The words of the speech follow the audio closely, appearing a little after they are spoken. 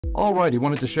Alrighty,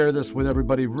 wanted to share this with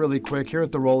everybody really quick. Here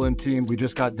at the Roll-In team, we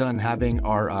just got done having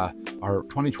our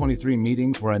 2023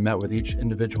 meetings where I met with each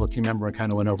individual team member and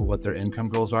kind of went over what their income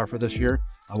goals are for this year.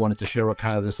 I wanted to share what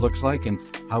kind of this looks like and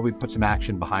how we put some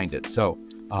action behind it. So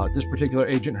this particular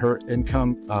agent, her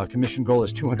income commission goal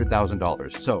is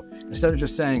 $200,000. So instead of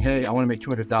just saying, hey, I want to make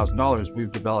 $200,000,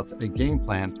 we've developed a game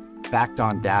plan backed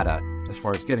on data as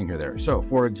far as getting her there. So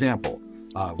for example,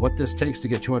 what this takes to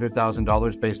get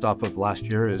 $200,000 based off of last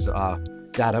year is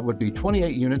data would be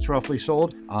 28 units roughly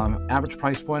sold. Average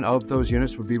price point of those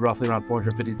units would be roughly around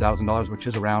 $450,000, which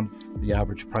is around the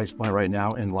average price point right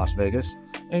now in Las Vegas,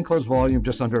 and closed volume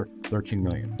just under 13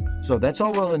 million. So that's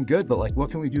all well and good, but like, what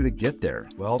can we do to get there?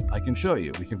 Well, I can show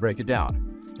you. We can break it down.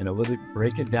 And literally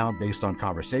break it down based on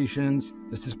conversations.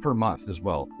 This is per month as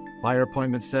well. Buyer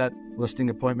appointment set, listing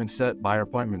appointment set, buyer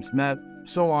appointments met,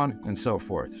 so on and so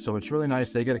forth. So it's really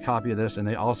nice. They get a copy of this, and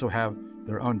they also have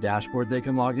their own dashboard they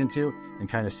can log into and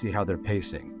kind of see how they're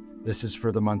pacing. This is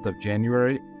for the month of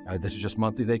January. This is just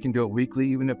monthly. They can do it weekly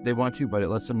even if they want to, but it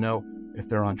lets them know if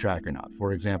they're on track or not.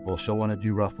 For example, she'll want to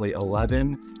do roughly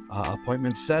 11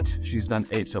 appointments set. She's done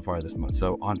 8 so far this month.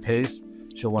 So on pace.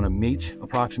 She'll want to meet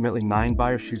approximately 9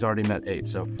 buyers. She's already met 8.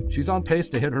 So she's on pace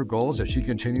to hit her goals. If she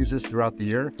continues this throughout the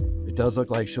year, it does look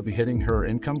like she'll be hitting her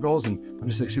income goals. And I'm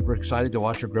just like, super excited to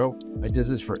watch her grow. I did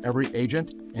this for every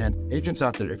agent, and agents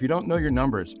out there, if you don't know your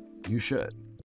numbers, you should.